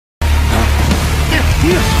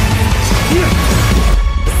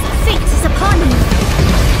Fate is upon you!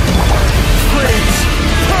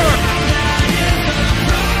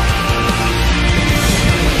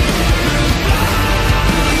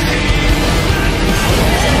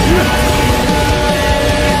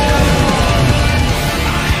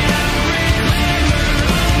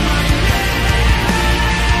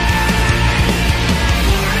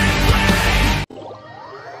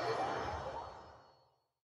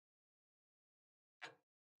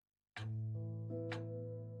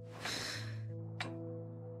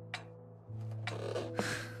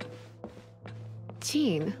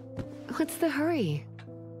 Jean, what's the hurry?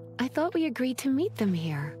 I thought we agreed to meet them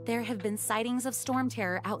here. There have been sightings of storm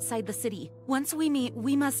terror outside the city. Once we meet,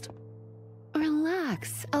 we must...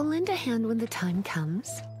 Relax. I'll lend a hand when the time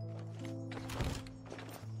comes.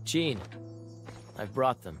 Jean, I've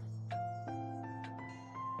brought them.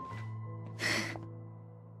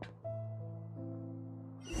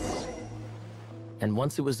 And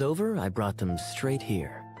once it was over, I brought them straight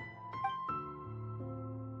here.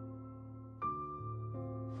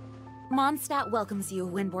 Mondstadt welcomes you,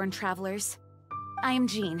 Windborn travelers. I am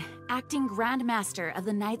Jean, acting Grand Master of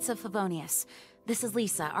the Knights of Favonius. This is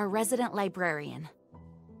Lisa, our resident librarian.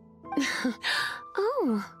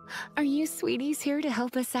 Oh, are you sweeties here to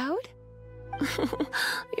help us out?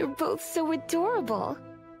 You're both so adorable.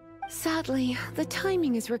 Sadly, the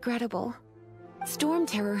timing is regrettable. Storm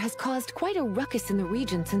terror has caused quite a ruckus in the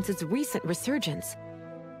region since its recent resurgence.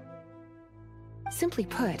 Simply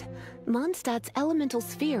put, Mondstadt's elemental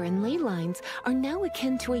sphere and ley lines are now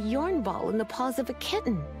akin to a yarn ball in the paws of a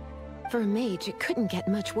kitten. For a mage, it couldn't get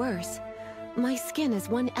much worse. My skin is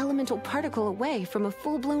one elemental particle away from a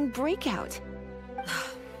full-blown breakout.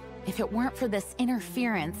 If it weren't for this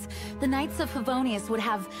interference, the Knights of Favonius would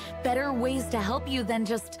have better ways to help you than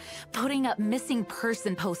just putting up missing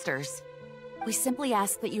person posters. We simply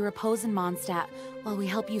ask that you repose in Mondstadt while we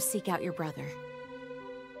help you seek out your brother.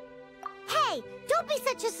 Hey, don't be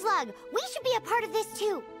such a slug. We should be a part of this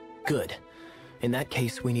too. Good. In that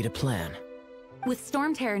case, we need a plan. With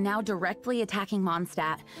storm terror now directly attacking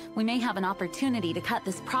Mondstadt, we may have an opportunity to cut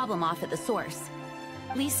this problem off at the source.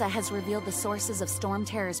 Lisa has revealed the sources of storm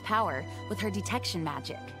terror's power with her detection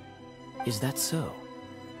magic. Is that so?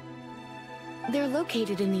 They're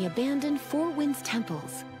located in the abandoned Four Winds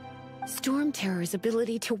temples. Storm terror's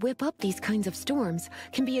ability to whip up these kinds of storms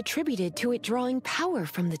can be attributed to it drawing power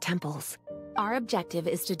from the temples. Our objective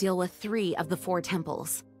is to deal with 3 of the 4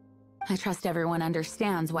 temples. I trust everyone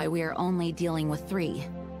understands why we are only dealing with 3.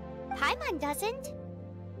 Paimon doesn't.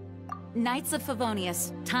 Knights of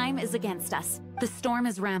Favonius, time is against us. The storm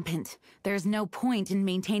is rampant. There's no point in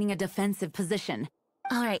maintaining a defensive position.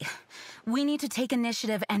 All right, we need to take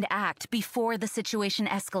initiative and act before the situation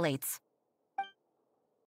escalates.